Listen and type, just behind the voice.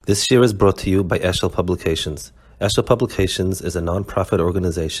This year is brought to you by Eshel Publications. Eshel Publications is a non-profit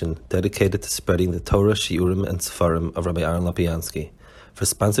organization dedicated to spreading the Torah, Shiurim, and Sefarim of Rabbi Aaron Lapiansky. For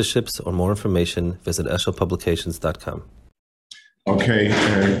sponsorships or more information, visit eshelpublications.com. Okay,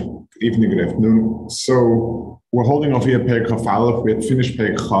 good evening, good afternoon. So we're holding off here Perek Chaf Aleph. We had finished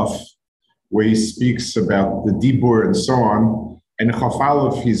Perek Chaf, where he speaks about the Dibur and so on. And in Chaf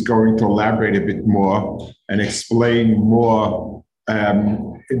Aleph, he's going to elaborate a bit more and explain more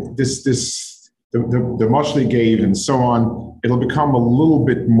the mashal he gave and so on. It'll become a little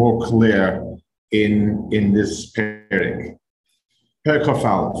bit more clear in this Perek. Perek Chaf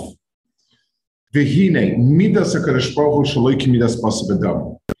Aleph. V'hine midas HaKadosh Baruch Hu shaloi ki midas Basar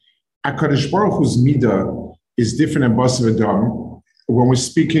V'dam. HaKadosh Baruch Hu's midah is different than Basar V'dam. When we're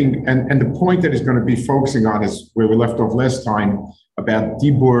speaking, and the point that he's going to be focusing on is where we left off last time about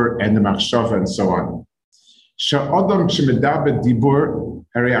Dibur and the Machshava and so on. Sha'adam shemedaber Dibur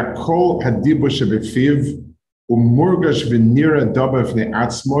harei hakol hadibur shebefiv umurgash v'nira daber v'nei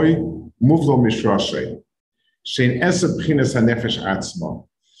atzmoi muvlo mishrashay shein esed b'chinas hanefesh atzmo.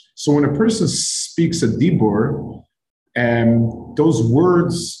 So when a person speaks a dibur, those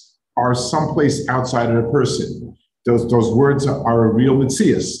words are someplace outside of the person. Those words are a real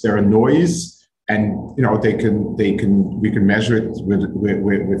mitzias. They're a noise, and we can measure it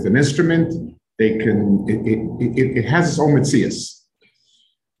with an instrument. It has its own mitzias.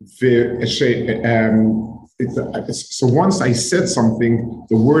 So once I said something,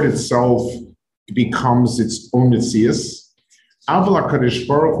 the word itself becomes its own mitzias. Aval HaKadosh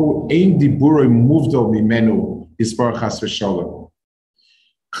Baruch Hu ein diburoi muvdal mimenu yisbarach chas v'shalom.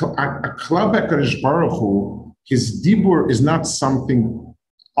 A klal HaKadosh Baruch Hu, his dibur is not something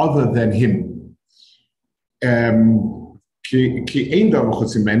other than him. Ki ein davar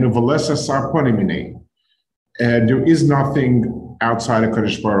chutz mimenu v'les asar ponim minei. There is nothing outside of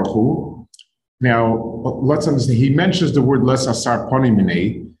HaKadosh Baruch Hu. Now, let's understand. He mentions the word les asar ponim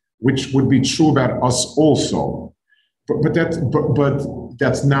minei, which would be true about us also. But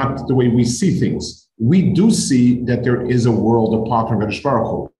that's not the way we see things. We do see that there is a world apart from HaKadosh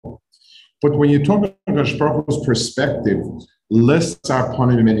Baruch Hu. But when you talk about HaKadosh Baruch Hu's perspective, less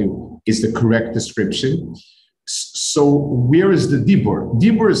menu is the correct description. So where is the dibur?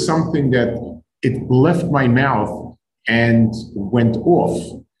 Dibur is something that it left my mouth and went off.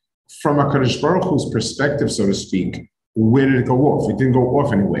 From HaKadosh Baruch Hu's perspective, so to speak, where did it go off? It didn't go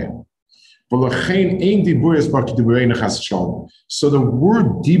off anywhere. So the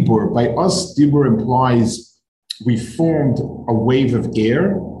word dibur, by us, dibur implies we formed a wave of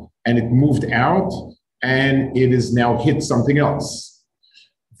air and it moved out and it is now hit something else.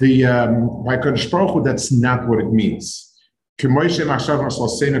 By HaKadosh Baruch Hu, that's not what it means. Even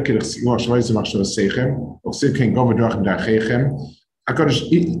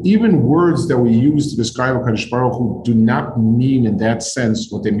words that we use to describe HaKadosh Baruch Hu do not mean in that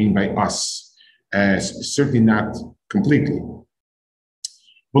sense what they mean by us. Certainly not completely.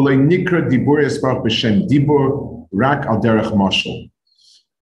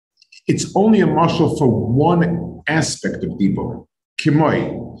 It's only a mashal for one aspect of dibur.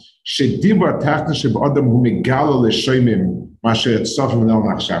 Kimoi, shedibur tachna sheb'adam hu megala l'shoimim masher etzofim v'nel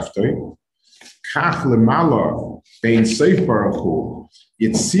nachshavtoi kach lemala bein seif baruch hu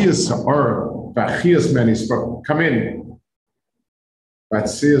yitzias ha'or v'achias menis. Come in.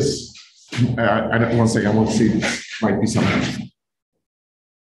 V'achias. One second, I won't see. Might be something.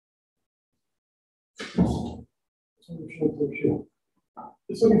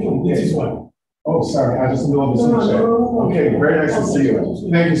 Oh, sorry, I just in the middle of the check. Okay, very nice to see you.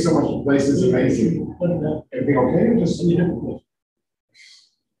 Thank you so much. The place is amazing. Everything okay? Just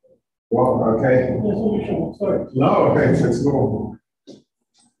well, okay. No, okay, it's cool.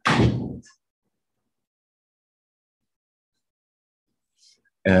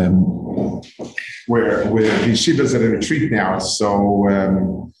 Where the yeshiva's at a retreat now, so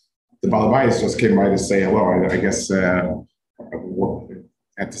the Balabayas just came by to say hello. I guess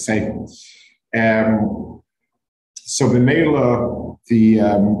at the same. So the Mela, the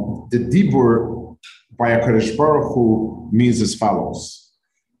dibur by HaKadosh Baruch Hu means as follows: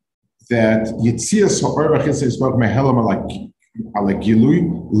 that Yitzias ha'orach is about mehelam ala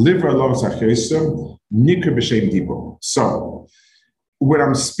gilui liver along sachesem nikr b'shem dibur. So when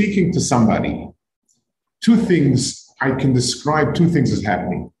I'm speaking to somebody, two things is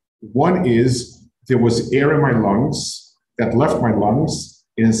happening. One is there was air in my lungs that left my lungs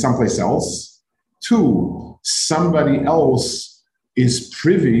in someplace else. Two, somebody else is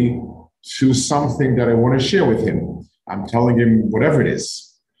privy to something that I want to share with him. I'm telling him whatever it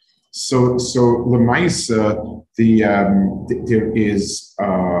is. So Lemaisa, there is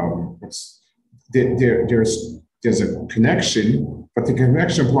there's a connection, but the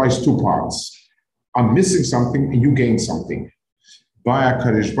connection applies two parts. I'm missing something and you gain something. By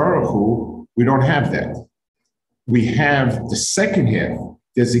HaKadosh Baruch Hu, we don't have that. We have the second half.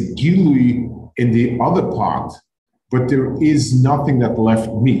 There's a gilui in the other part, but there is nothing that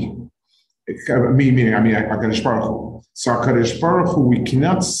left me. HaKadosh Baruch Hu. So HaKadosh Baruch Hu, we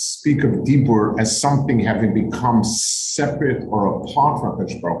cannot speak of Dibur as something having become separate or apart from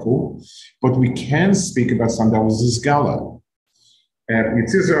HaKadosh Baruch Hu, but we can speak about something that was Zizgala. And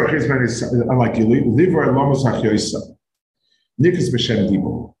it is like Liver Lamus HaChoysa. Nikas B'Shem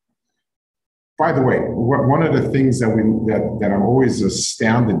Dibur. By the way, one of the things that I'm always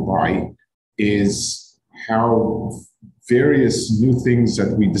astounded by is how various new things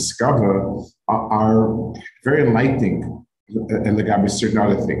that we discover are very enlightening and regarding certain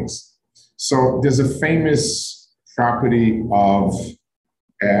other things. So there's a famous property of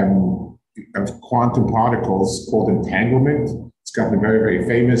quantum particles called entanglement. It's gotten very, very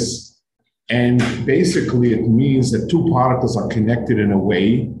famous. And basically it means that two particles are connected in a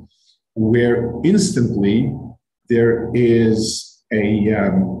way where instantly there is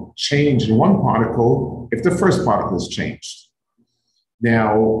a change in one particle if the first particle is changed.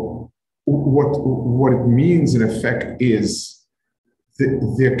 Now, what it means in effect is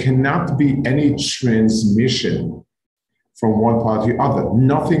that there cannot be any transmission from one part to the other.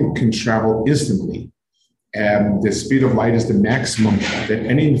 Nothing can travel instantly. The speed of light is the maximum that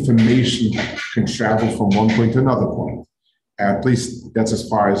any information can travel from one point to another point. At least that's as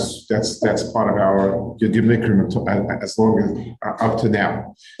far as that's part of our Yudimikrim as long as up to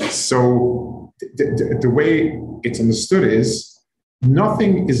now. So the way it's understood is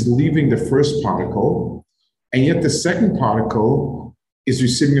nothing is leaving the first particle, and yet the second particle is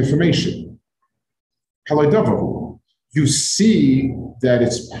receiving information. You see that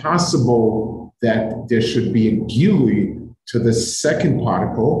it's possible that there should be a gilui to the second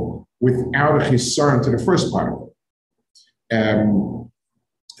particle without a chisar to the first particle. We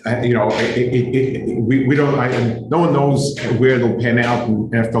don't. No one knows where it'll pan out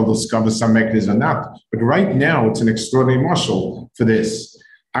and if they'll discover some mechanism or not. But right now, it's an extraordinary mashal for this.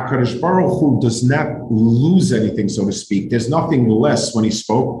 HaKadosh Baruch Hu does not lose anything, so to speak. There's nothing less when he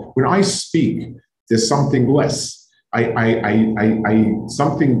spoke. When I speak, there's something less.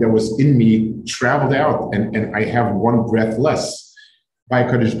 Something that was in me traveled out, and I have one breath less. By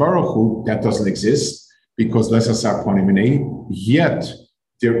HaKadosh Baruch Hu, that doesn't exist. Because yet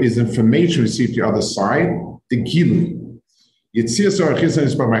there is information received to the other side, the gilu.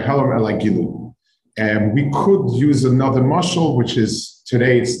 We could use another mashal, which is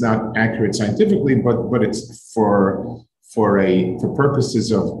today it's not accurate scientifically, but it's for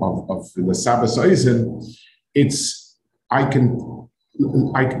purposes of the Sabbath Eisen. There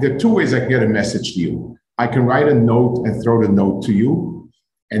are two ways I can get a message to you. I can write a note and throw the note to you.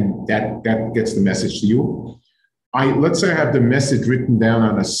 And that gets the message to you. Let's say I have the message written down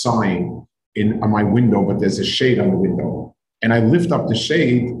on a sign on my window, but there's a shade on the window. And I lift up the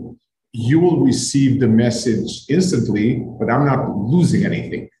shade, you will receive the message instantly, but I'm not losing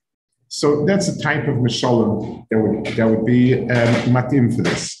anything. So that's a type of mishalom that would be matim for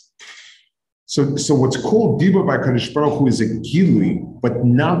this. So what's called Dibur by Kadosh Baruch Hu is a gilui, but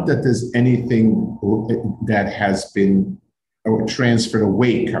not that there's anything that has been transferred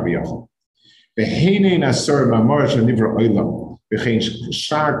away, Kaviyachol. Behenein asor ma'amar shenivra olam, bechein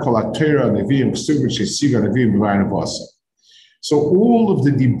shar kol haTorah neviim ksuvim shesiga neviim b'vayin avasa. So all of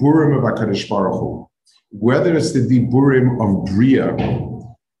the diburim of HaKadosh Baruch Hu, whether it's the diburim of Bria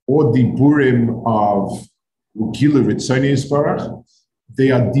or diburim of Gila Ritzoni Yisbarach,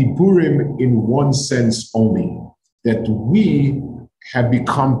 they are diburim in one sense only, that we have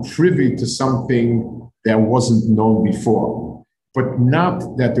become privy to something that wasn't known before, but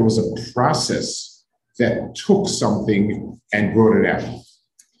not that there was a process that took something and brought it out.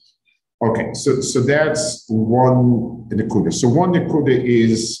 Okay, so that's one nekuda. So one nekuda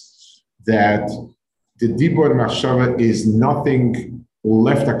is that the dibur machshava is nothing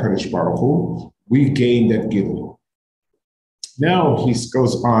left HaKadosh Baruch Hu. We gain that gilui. Now he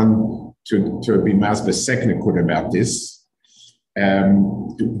goes on to be masbeh second nekuda about this.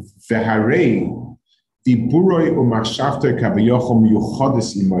 V'harei diburoi u'machshavtoi kaviyachol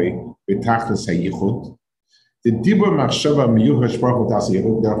miyuchades imoi b'tachlis hayichud. The dibur machshava miyuchash baruch hu das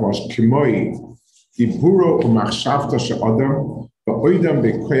yichud derech kimoi diburo u'machshavto she'adam ba'oidam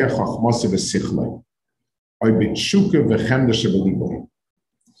bekoyach chachmasa v'sichloi oy b'tshuka v'chemda she'b'liboi.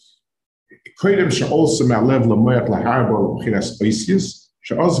 Koydem she'olsa ma'alev l'moyach laharbo b'chinas oisius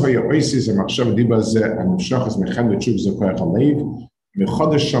שאז היה אויסיס המחשב דיבה זה הנמשך אז מכן ותשוב זה כוח הלב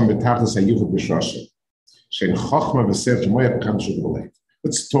מחודש שם בתכלס הייחוד בשרשה שאין חוכמה ושכל שמויה בכן תשוב בלב.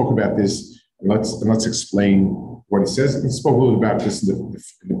 Let's talk about this and let's explain what it says. We spoke a little about this in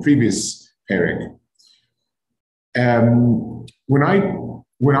the previous Perek. When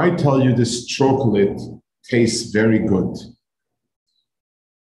I tell you this chocolate tastes very good,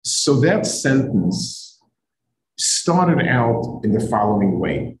 so that sentence started out in the following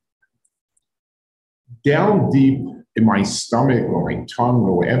way. Down deep in my stomach or my tongue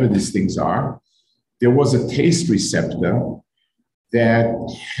or wherever these things are, there was a taste receptor that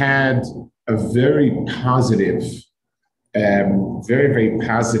had a very positive, very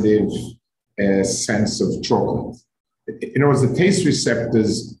positive sense of chocolate. In other words, the taste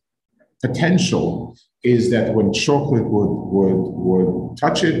receptor's potential is that when chocolate would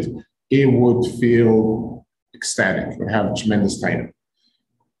touch it, it would feel ecstatic, would have tremendous time.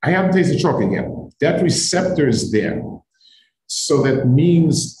 I haven't tasted chocolate yet. That receptor is there. So that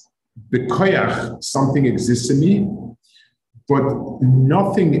means the koyach, something exists in me, but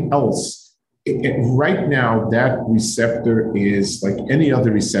nothing else. Right now, that receptor is like any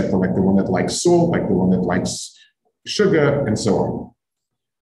other receptor, like the one that likes salt, like the one that likes sugar, and so on.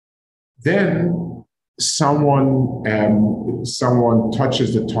 Then someone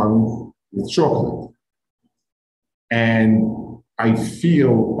touches the tongue with chocolate, and I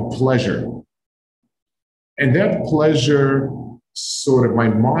feel a pleasure. And that pleasure, sort of my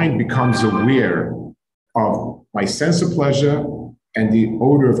mind becomes aware of my sense of pleasure and the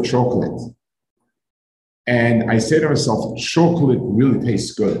odor of chocolate. And I say to myself, chocolate really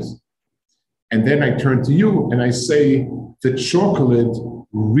tastes good. And then I turn to you and I say, the chocolate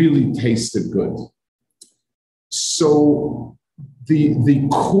really tasted good. So the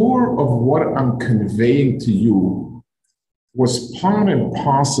core of what I'm conveying to you was part and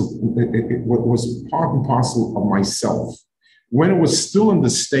parcel of myself. When it was still in the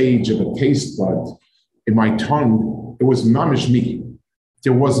stage of a taste bud in my tongue, it was mamish me.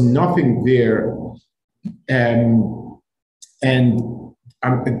 There was nothing there,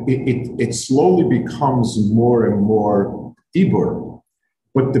 it slowly becomes more and more dibur.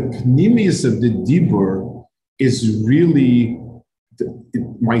 But the pneumius of the dibur is really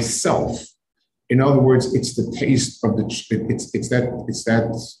myself. In other words, it's the taste of it's that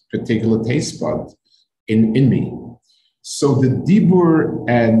particular taste bud in me. So the dibur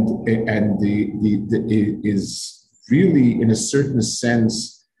and the is really, in a certain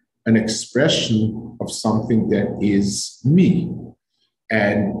sense, an expression of something that is me,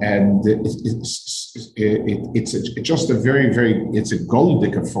 and it's just a very it's a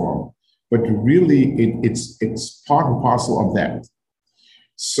goldic form, but really it's part and parcel of that.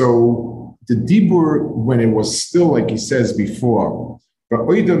 So the dibur, when it was still, like he says before, so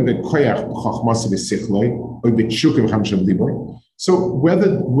whether the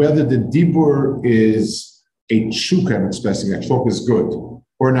dibur is a tshuka, I'm expressing that tshuka is good,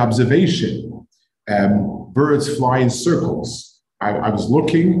 or an observation, birds fly in circles. I was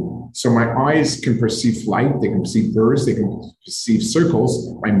looking, so my eyes can perceive flight, they can perceive birds, they can perceive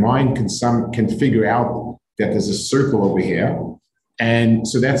circles. My mind can figure out that there's a circle over here. And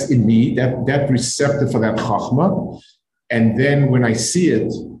so that's in me, that receptor for that chachma. And then when I see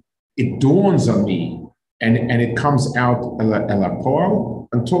it, it dawns on me, and it comes out a la poil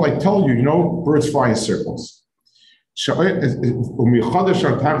until I tell you, birds fly in circles. So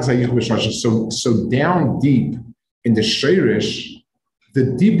down deep in the sheirish, the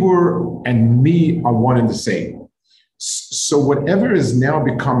dibur and me are one and the same. So whatever has now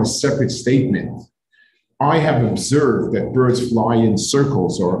become a separate statement, I have observed that birds fly in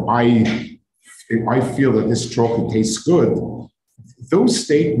circles, or I feel that this chocolate tastes good. Those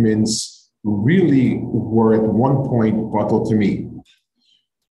statements really were at one point bottled to me.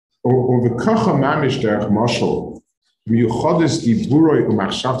 Or the kacha mamish derech mashal, miyuchades diburoi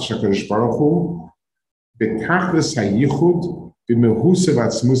umachshavt shakadosh baruch hu, betachlis hayichud b'mehusa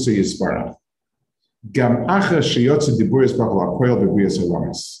v'atzmusa yisbarach. Gam acher sheyotze dibur yisbarach lakoyel b'briyas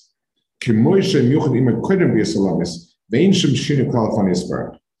halamis. K'moy shemiyuchad ima kodem briyas halamis, ve'in shem shinu kalafan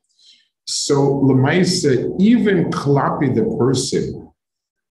yisbarach. So Lemaisa, even Klapi, the person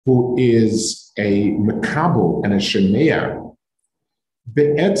who is a makabel and a shemea,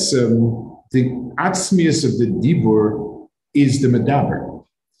 be'etzem, the atzmius of the dibur is the medaber.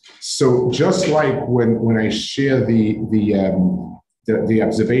 So just like when I share the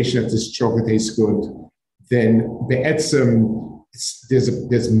observation that this chocolate tastes good, then be'etzem,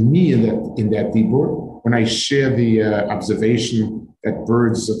 there's me in that dibur. When I share the observation that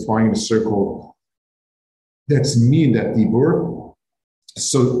birds are flying in a circle, that's me in that dibur.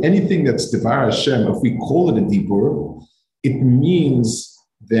 So anything that's Devar Hashem, if we call it a Dibur, it means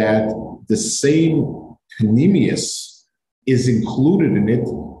that the same Panemius is included in it,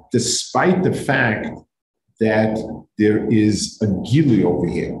 despite the fact that there is a Gilui over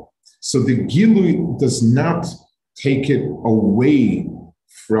here. So the Gilui does not take it away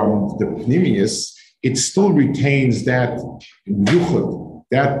from the Panemius, it still retains that Yuchud,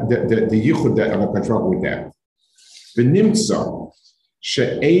 the Yuchud that I'm with that. The Nimtza,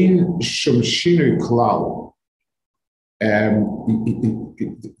 She'ein Shum Shinui Klal,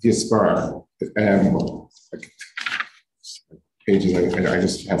 Yisparach, pages, I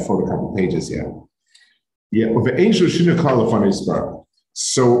just have photocopy pages here. Yeah, over Angel Shinui Klal of Yisparach.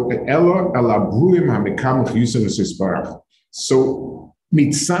 So, Elo Elabruim HaMekam Chiyusam Yisparach. So,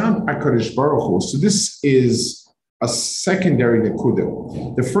 Mitzad HaKadosh Baruch Hu, so this is a secondary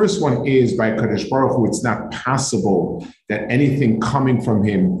nekuda. The first one is by Kadosh Baruch Hu, it's not possible that anything coming from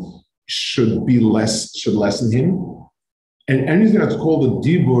him should lessen him. And anything that's called a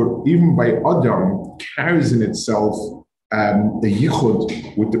dibur, even by Adam, carries in itself the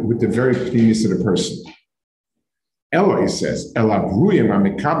yichud with the very previous of the person. Ella, he says, Ella Bruyim,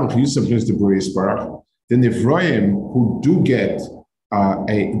 Amikabach Yusuf the Buriyas Baruch, the Nivroim who do get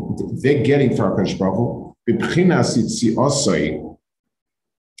they're getting for Kadosh Baruch Hu.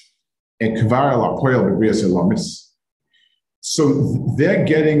 So they're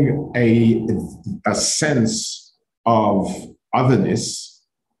getting a sense of otherness.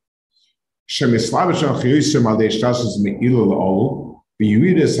 So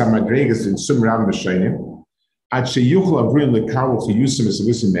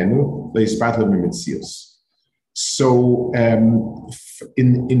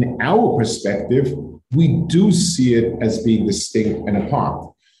in our perspective, we do see it as being distinct and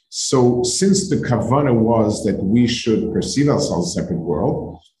apart. So since the kavanah was that we should perceive ourselves as a separate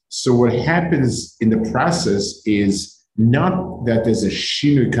world, so what happens in the process is not that there's a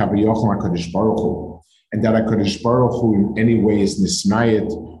shinui kaviyachol HaKadosh Baruch Hu, and that HaKadosh Baruch Hu in any way is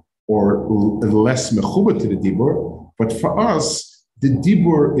nismayit or less mechuba to the dibur, but for us, the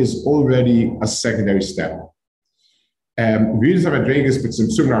dibur is already a secondary step. So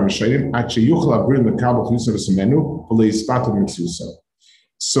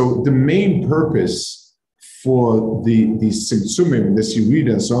the main purpose for the simtsumim, this you read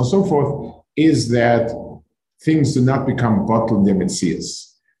and so on and so forth, is that things do not become bottled in their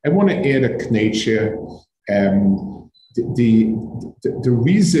metzias. I want to add a knetch here. The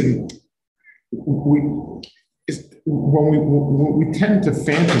reason we tend to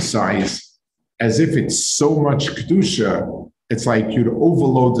fantasize as if it's so much kedusha, it's like you'd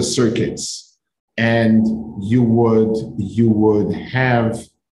overload the circuits, and you would have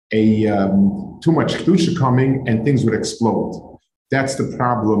a too much kedusha coming, and things would explode. That's the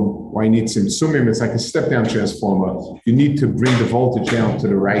problem. Why you need simtsumim? It's like a step-down transformer. You need to bring the voltage down to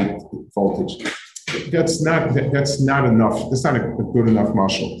the right voltage. That's not enough. That's not a good enough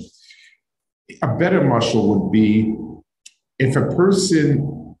mashal. A better mashal would be if a person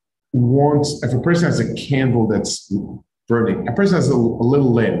has a candle that's burning, a person has a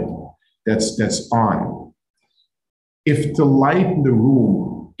little lamp that's on. If the light in the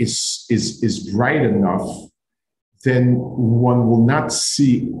room is bright enough, then one will not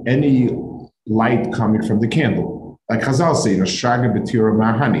see any light coming from the candle. Like Chazal say, Shaga B'tira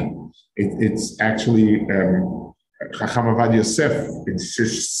Mahani. It's actually Chacham Avad Yosef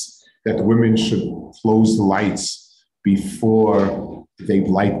insists that women should close the lights before they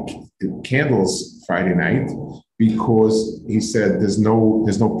light candles Friday night, because he said there's no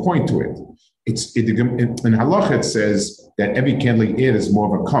point to it. In Halacha it says that every candle you add is more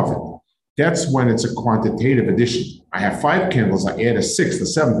of a covet. That's when it's a quantitative addition. I have 5 candles, I add a 6th, the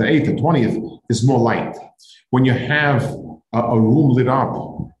 7th, the 8th, the 20th, there's more light. When you have a room lit up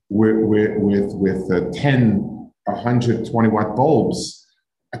with 10, 120 watt bulbs,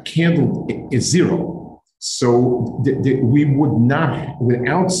 a candle is 0. So we would not,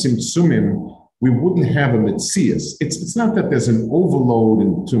 without simtsumim, we wouldn't have a metzias. It's not that there's an overload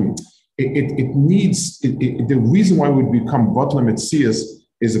into it needs the reason why we become bottom metzias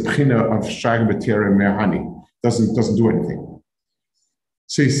is a b'china of shag b'tira me'hani. Doesn't do anything.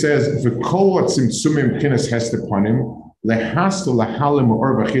 So he says v'kol simtsumim b'chinas hest upon him lehastu lahalim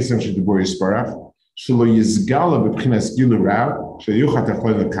or b'chisam shedibur yisparach shelo yizgala b'chinas gilu ra sheyuchat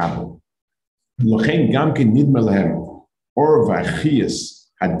achol lekabel. L'chein gam ken nidma lehem or v'achias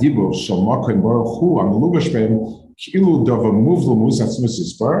hadibur shel makom baruch hu amelubash behem kilu dava muvlo muzatzmus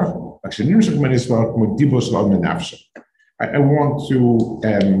yisparach akshenim shekman yisparach mo dibur shel ad menafshe. I want to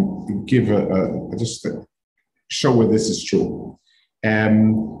give just show where this is true.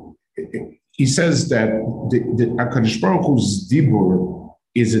 He says that the HaKadosh Baruch Hu's dibur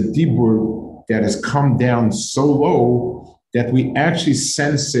is a dibur that has come down so low that we actually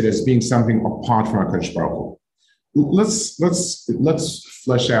sense it as being something apart from HaKadosh Baruch Hu. Let's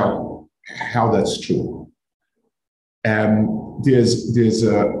flesh out how that's true. There's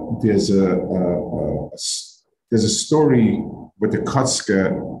a story with the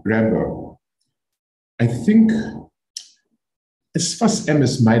Kotzke Rebbe. I think Sfas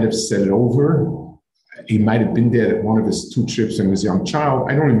Emes might have said it over. He might have been there at one of his 2 trips when he was a young child.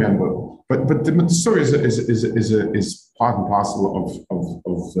 I don't remember. But the story is part and parcel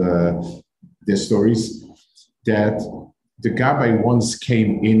of their stories. That the Gabbai once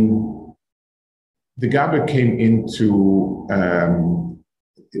came in. The Gabbai came into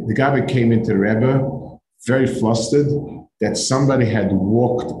the Rebbe very flustered that somebody had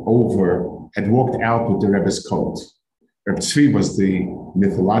walked out with the Rebbe's coat. Reb Tzvi was the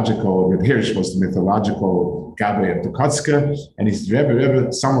mythological, Reb Hirsch was the mythological Gabbai of the Kotzke, and he said,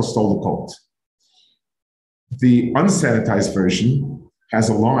 Rebbe, someone stole the coat. The unsanitized version has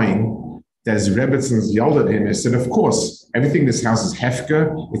a line that as Rebbetzin yelled at him and said, of course, everything in this house is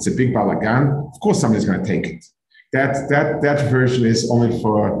hefka, it's a big balagan, of course somebody's going to take it. That version is only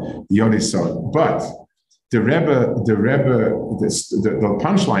for the Yodisot. But the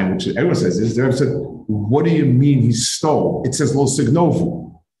punchline, which everyone says, is the Rebbe said, what do you mean he stole? It says lo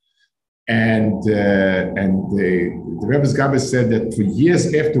signovu. And the Rebbe's Gabbai said that for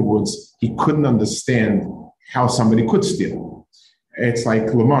years afterwards, he couldn't understand how somebody could steal. It's like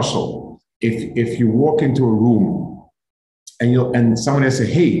Lamashal. If you walk into a room and someone has said,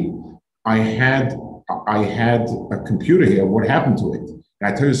 hey, I had a computer here, what happened to it? And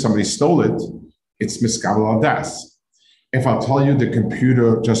I tell you somebody stole it, it's miskabel adas. If I'll tell you the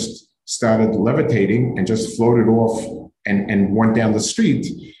computer just started levitating and just floated off and went down the street,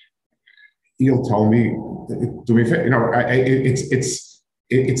 you'll tell me, do me fair,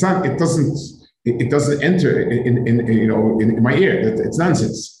 it doesn't enter in my ear. It's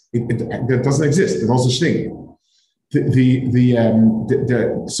nonsense. That doesn't exist. It also stinks. So if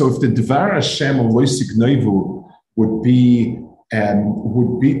the Dvar Hashem of Loisik Noivu would be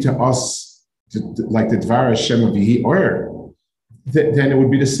to us like the Dvar Hashem of Yehi Or, then it would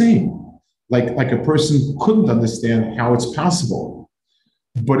be the same. Like a person couldn't understand how it's possible,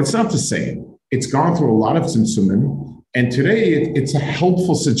 but it's not the same. It's gone through a lot of tzimtzumim, and today it's a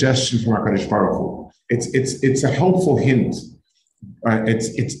helpful suggestion from HaKadosh Baruch Hu. It's a helpful hint.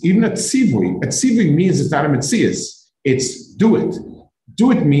 It's even a tzivui. A tzivui means it's not a metzias. It's do it.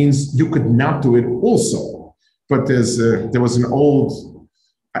 Do it means you could not do it also. But there was an old.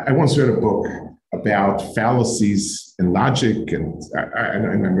 I once read a book about fallacies and logic, and I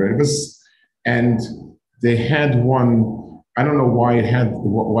remember it was, and they had one. I don't know why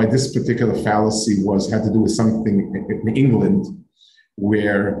this particular fallacy had to do with something in England,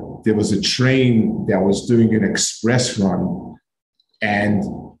 where there was a train that was doing an express run. And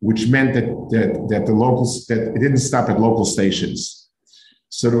which meant that it didn't stop at local stations.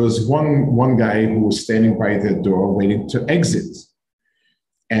 So there was one guy who was standing by the door waiting to exit,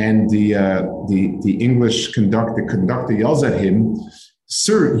 and the English conductor yells at him,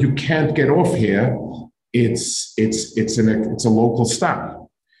 "Sir, you can't get off here. It's a local stop."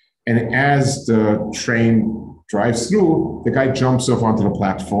 And as the train drives through, the guy jumps off onto the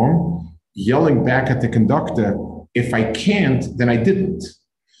platform, yelling back at the conductor, if I can't, then I didn't.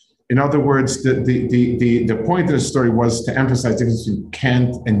 In other words, the point of the story was to emphasize the difference between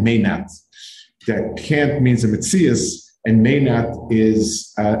can't and may not. That can't means a metzias, and may not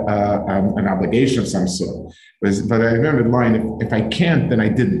is an obligation of some sort. But I remember the line, if I can't, then I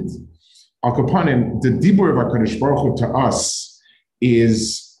didn't. Al Kapanim, the dibur of HaKadosh Baruch Hu to us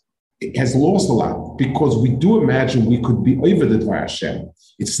has lost a lot, because we do imagine we could be over the Dvar Hashem.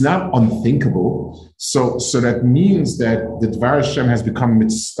 It's not unthinkable. So that means that the Dvar Hashem has become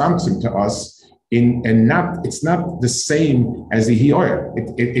mitzvah to us, it's not the same as the Hioyer.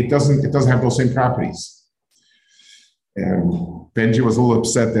 It doesn't have those same properties. Benji was a little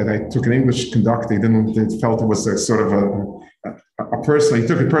upset that I took an English conductor. He felt it was a sort of a person. He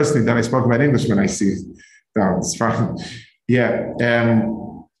took it personally that I spoke about English when I see. No, it's fine. Yeah.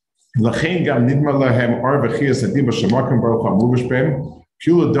 L'chein gam nidma lahem or v'chias adiba shemakim baruch ha-muvish b'hem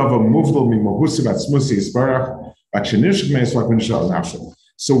kula dava muvdal mimohusi v'atzmusi yisbarach v'achenish g'meis v'akvinishal nafshel.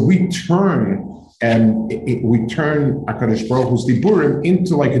 So we turn HaKadosh Baruch Hu's diburim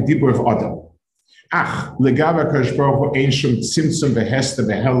into like a dibur of Adam. Ach, legav HaKadosh Baruch Hu ein shum tzimtzum v'hesta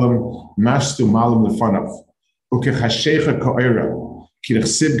v'helam mastu malam lefanav ukechashecha ka'ira ki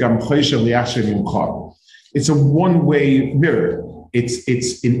nechsib gam choyshe li'achshe mimcha. It's a one-way mirror.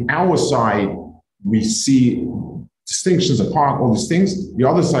 it's in our side, we see distinctions apart, all these things. The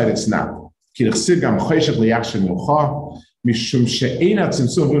other side, it's not.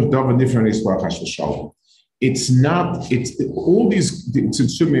 It's not, it's all these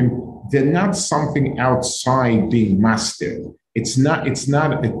tzimtzumim, they're not something outside being mastered. It's not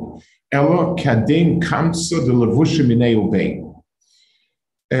Elo kadin kamsa de levushim minei ubein.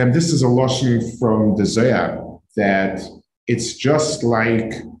 And this is a lashon from the Zohar, that it's just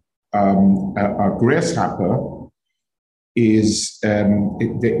like a grasshopper is,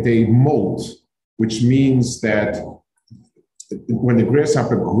 they molt, which means that when the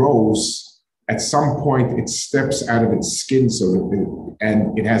grasshopper grows, at some point it steps out of its skin,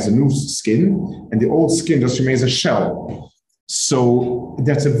 and it has a new skin, and the old skin just remains a shell. So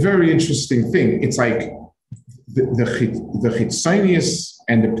that's a very interesting thing. It's like the chitzonius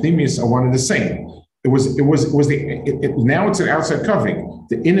and the pnimius are one and the same. Now it's an outside covering.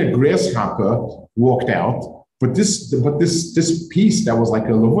 The inner grasshopper walked out, but this piece that was like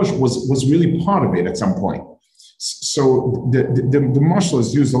a lavush was really part of it at some point. So the mashal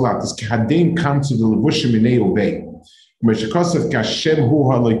is used a lot. This kahadim comes to the levushim minei ubei. Meshakasav kashem hu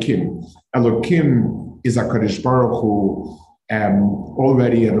halokim. Elokim is a Kadosh Baruch Hu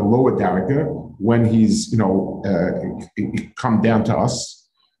already at a lower daraga when he's come down to us.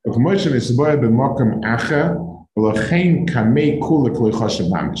 So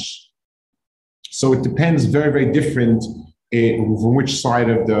it depends, very, very different from which side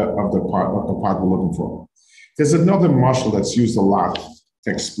of the part we're looking for. There's another mashal that's used a lot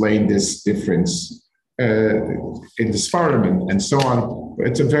to explain this difference in the Sfarim and so on. But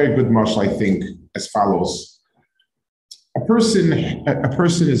it's a very good mashal, I think, as follows. A person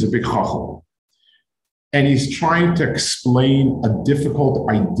is a big chacham, and he's trying to explain a difficult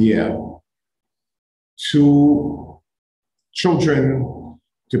idea to children,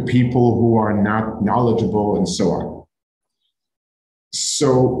 to people who are not knowledgeable, and so on.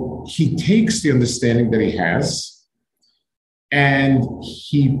 So he takes the understanding that he has and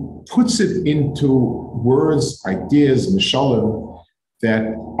he puts it into words, ideas, mishalim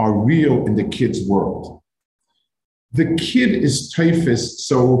that are real in the kid's world. The kid is typhus,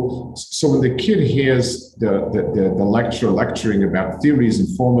 so when the kid hears the lecturer lecturing about theories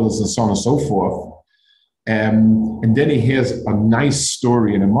and formulas and so on and so forth, and then he hears a nice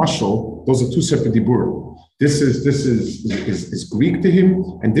story in a mashal, those are two separate diburim. This is Greek to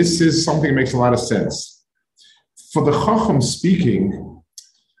him, and this is something that makes a lot of sense. For the chacham speaking,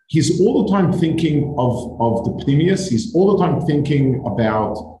 he's all the time thinking of the pnimius, he's all the time thinking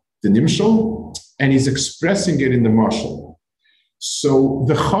about the nimshal, and he's expressing it in the mashal. So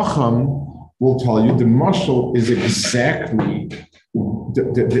the chacham will tell you the mashal is exactly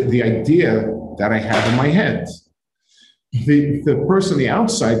the idea that I have in my head. The person on the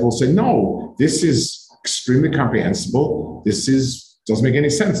outside will say, no, this is extremely comprehensible. Doesn't make any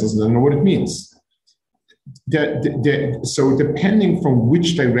sense, doesn't know what it means. So depending from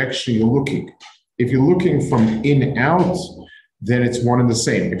which direction you're looking, if you're looking from in out, then it's one and the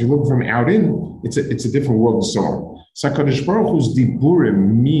same. If you're looking from out in, it's a different world and so on. So HaKadosh Baruch Hu's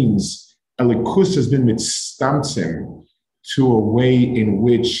diburim means elikus has been mitztamtzim to a way in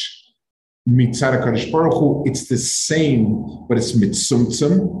which mitzad HaKadosh Baruch Hu, it's the same, but it's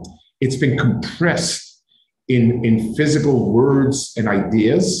mitzumtzim. It's been compressed in physical words and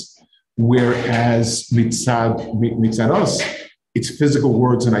ideas, whereas mitzad us, it's physical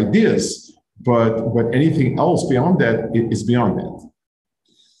words and ideas. But anything else beyond that is beyond that.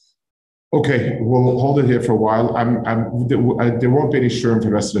 Okay, we'll hold it here for a while. There won't be any shurim for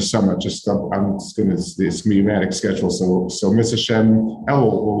the rest of the summer. I'm just going to this erratic schedule. So Mr. Shem,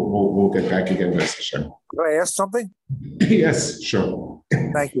 we'll get back again, Mr. Shem. Could I ask something? Yes, sure.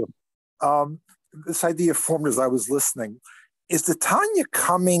 Thank you. This idea formed as I was listening. Is the Tanya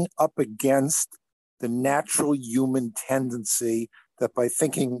coming up against the natural human tendency that by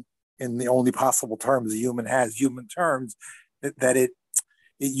thinking in the only possible terms a human has, human terms, that it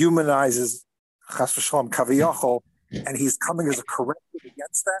humanizes chas v'shalom kaviyachol, and he's coming as a corrective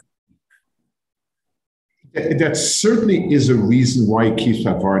against that? That certainly is a reason why he keeps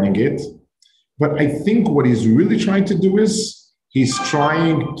avoiding it. But I think what he's really trying to do is he's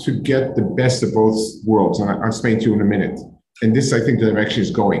trying to get the best of both worlds. And I'll explain to you in a minute. And this, I think, the direction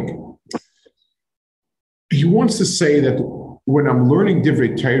is going. He wants to say that when I'm learning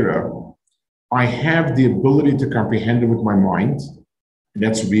Divrei Torah, I have the ability to comprehend it with my mind. And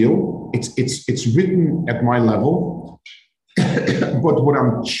that's real. It's written at my level. But what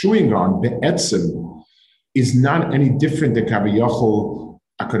I'm chewing on, the etzem, is not any different than Kaviyachol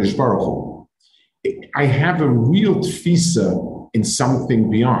HaKadosh Baruch Hu. I have a real tfisa in something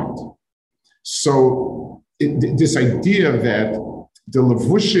beyond. So this idea that the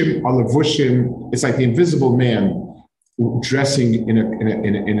levushim are levushim, it's like the invisible man dressing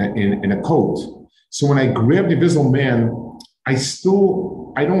in a coat. So when I grab the invisible man, I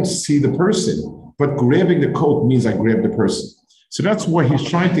don't see the person, but grabbing the coat means I grab the person. So that's why he's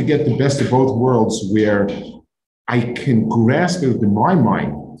trying to get the best of both worlds, where I can grasp it in my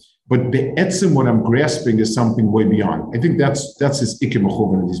mind, but the etzim, what I'm grasping, is something way beyond. I think that's his ikim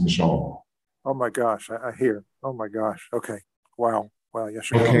mechuvan in his mishalom. Oh my gosh, I hear. Oh my gosh. Okay. Wow. Yes.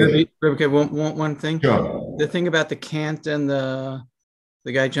 Okay. Rebecca, one thing. Sure. The thing about the cant and the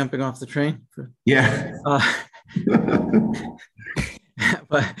guy jumping off the train. Yeah.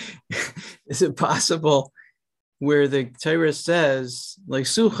 But is it possible where the Torah says like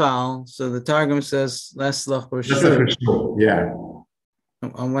suchal, so the Targum says leslach or sure? Yeah.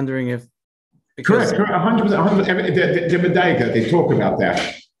 I'm wondering if correct, 100%. The Medaika, they talk about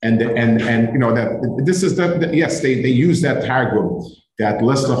that, and you know that this is yes, they use that Targum, that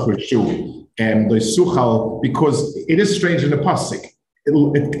leslach or shu and the suchal, because it is strange in the pasuk.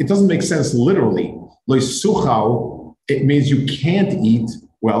 It doesn't make sense literally. Suchal, it means you can't eat.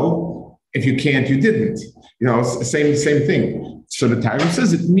 Well, if you can't, you didn't. You know, it's the same thing. So the Targum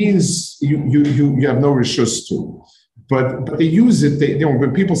says it means you have no rishus to. But they use it.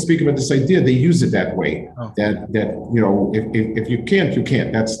 When people speak about this idea, they use it that way. Oh. That you know, if you can't, you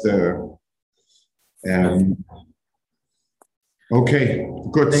can't. That's the. Okay,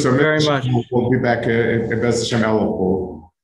 good. Thank you very much. We'll be back at Bez Hashem.